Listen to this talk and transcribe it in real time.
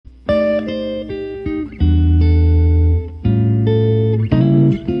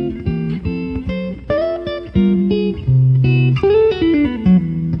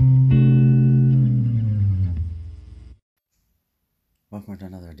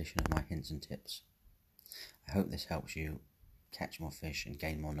edition of my hints and tips. I hope this helps you catch more fish and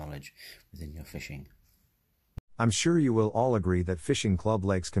gain more knowledge within your fishing. I'm sure you will all agree that fishing club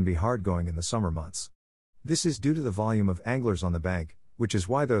lakes can be hard going in the summer months. This is due to the volume of anglers on the bank, which is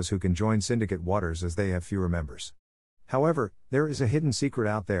why those who can join syndicate waters as they have fewer members. However, there is a hidden secret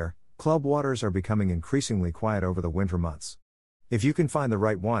out there: club waters are becoming increasingly quiet over the winter months. If you can find the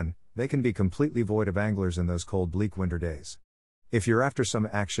right one, they can be completely void of anglers in those cold, bleak winter days. If you're after some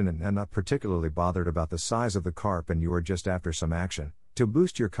action and not particularly bothered about the size of the carp and you are just after some action to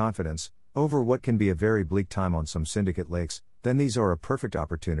boost your confidence over what can be a very bleak time on some syndicate lakes, then these are a perfect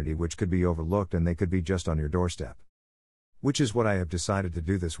opportunity which could be overlooked and they could be just on your doorstep. Which is what I have decided to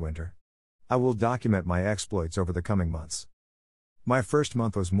do this winter. I will document my exploits over the coming months. My first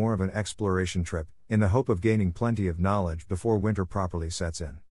month was more of an exploration trip, in the hope of gaining plenty of knowledge before winter properly sets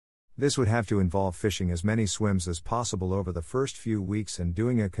in. This would have to involve fishing as many swims as possible over the first few weeks and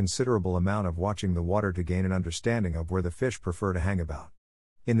doing a considerable amount of watching the water to gain an understanding of where the fish prefer to hang about.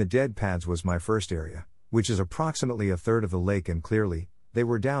 In the dead pads was my first area, which is approximately a third of the lake, and clearly, they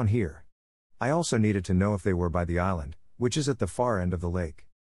were down here. I also needed to know if they were by the island, which is at the far end of the lake.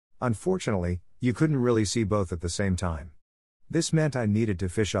 Unfortunately, you couldn't really see both at the same time. This meant I needed to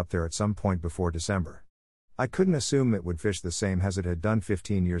fish up there at some point before December. I couldn't assume it would fish the same as it had done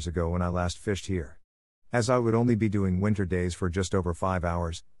 15 years ago when I last fished here. As I would only be doing winter days for just over 5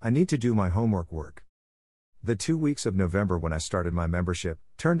 hours, I need to do my homework work. The 2 weeks of November when I started my membership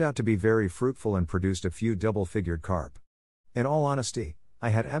turned out to be very fruitful and produced a few double-figured carp. In all honesty, I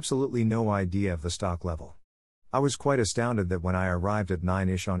had absolutely no idea of the stock level. I was quite astounded that when I arrived at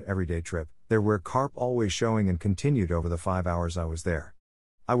 9-ish on everyday trip, there were carp always showing and continued over the 5 hours I was there.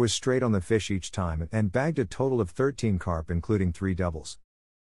 I was straight on the fish each time and bagged a total of 13 carp including 3 doubles.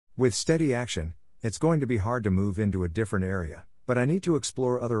 With steady action, it's going to be hard to move into a different area, but I need to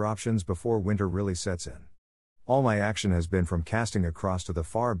explore other options before winter really sets in. All my action has been from casting across to the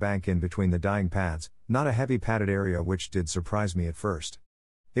far bank in between the dying pads, not a heavy padded area, which did surprise me at first.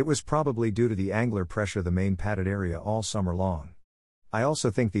 It was probably due to the angler pressure the main padded area all summer long. I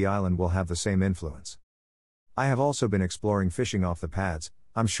also think the island will have the same influence. I have also been exploring fishing off the pads.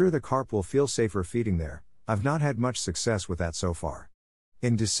 I'm sure the carp will feel safer feeding there. I've not had much success with that so far.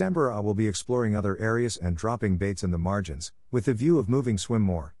 In December I will be exploring other areas and dropping baits in the margins, with the view of moving swim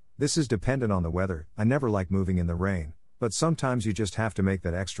more. This is dependent on the weather. I never like moving in the rain, but sometimes you just have to make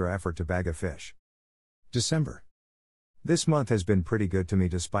that extra effort to bag a fish. December. This month has been pretty good to me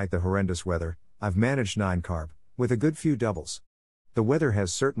despite the horrendous weather. I've managed 9 carp, with a good few doubles. The weather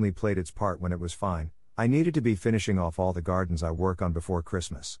has certainly played its part when it was fine. I needed to be finishing off all the gardens I work on before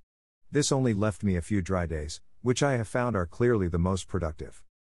Christmas. This only left me a few dry days, which I have found are clearly the most productive.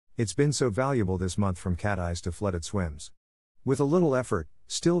 It's been so valuable this month, from cat eyes to flooded swims. With a little effort,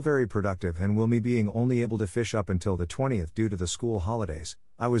 still very productive, and will me being only able to fish up until the 20th due to the school holidays,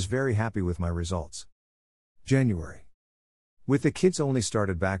 I was very happy with my results. January. With the kids only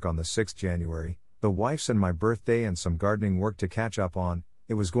started back on the 6th January, the wife's and my birthday and some gardening work to catch up on,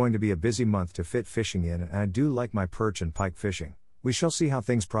 it was going to be a busy month to fit fishing in, and I do like my perch and pike fishing. We shall see how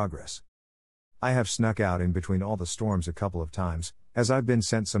things progress. I have snuck out in between all the storms a couple of times, as I've been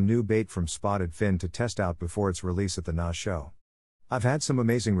sent some new bait from Spotted Fin to test out before its release at the NAS show. I've had some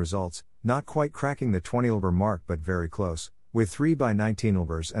amazing results, not quite cracking the 20 ilber mark but very close, with 3 by 19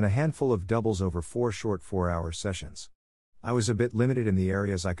 ilbers and a handful of doubles over 4 short 4-hour sessions. I was a bit limited in the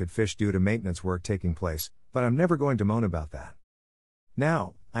areas I could fish due to maintenance work taking place, but I'm never going to moan about that.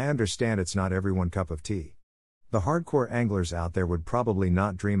 Now, I understand it's not everyone's cup of tea. The hardcore anglers out there would probably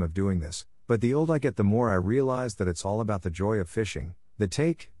not dream of doing this, but the older I get the more I realize that it's all about the joy of fishing, the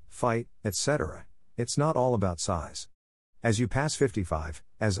take, fight, etc. It's not all about size. As you pass 55,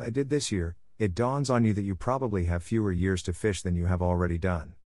 as I did this year, it dawns on you that you probably have fewer years to fish than you have already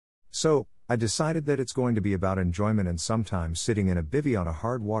done. So, I decided that it's going to be about enjoyment, and sometimes sitting in a bivvy on a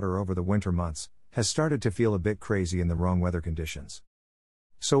hard water over the winter months has started to feel a bit crazy in the wrong weather conditions.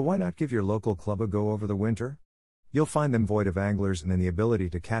 So why not give your local club a go over the winter? You'll find them void of anglers and in the ability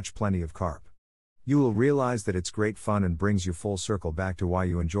to catch plenty of carp. You will realize that it's great fun and brings you full circle back to why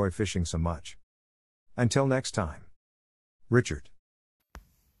you enjoy fishing so much. Until next time. Richard.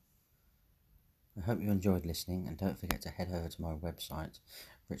 I hope you enjoyed listening, and don't forget to head over to my website,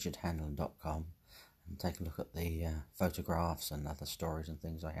 richardhanlon.com, and take a look at the photographs and other stories and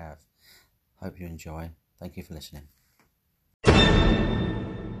things I have. Hope you enjoy. Thank you for listening.